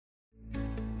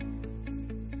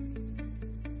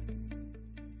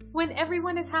When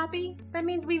everyone is happy, that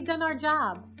means we've done our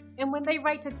job. And when they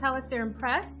write to tell us they're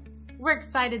impressed, we're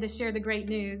excited to share the great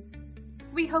news.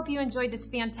 We hope you enjoyed this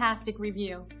fantastic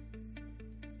review.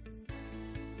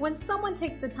 When someone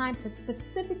takes the time to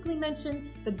specifically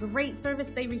mention the great service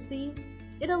they received,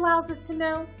 it allows us to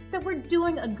know that we're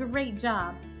doing a great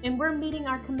job and we're meeting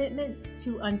our commitment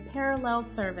to unparalleled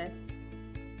service.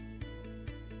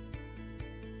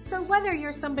 So whether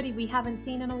you're somebody we haven't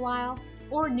seen in a while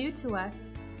or new to us,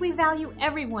 we value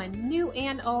everyone, new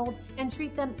and old, and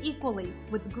treat them equally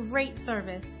with great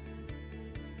service.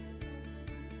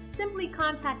 Simply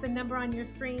contact the number on your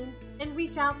screen and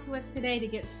reach out to us today to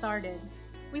get started.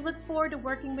 We look forward to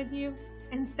working with you,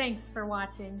 and thanks for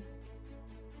watching.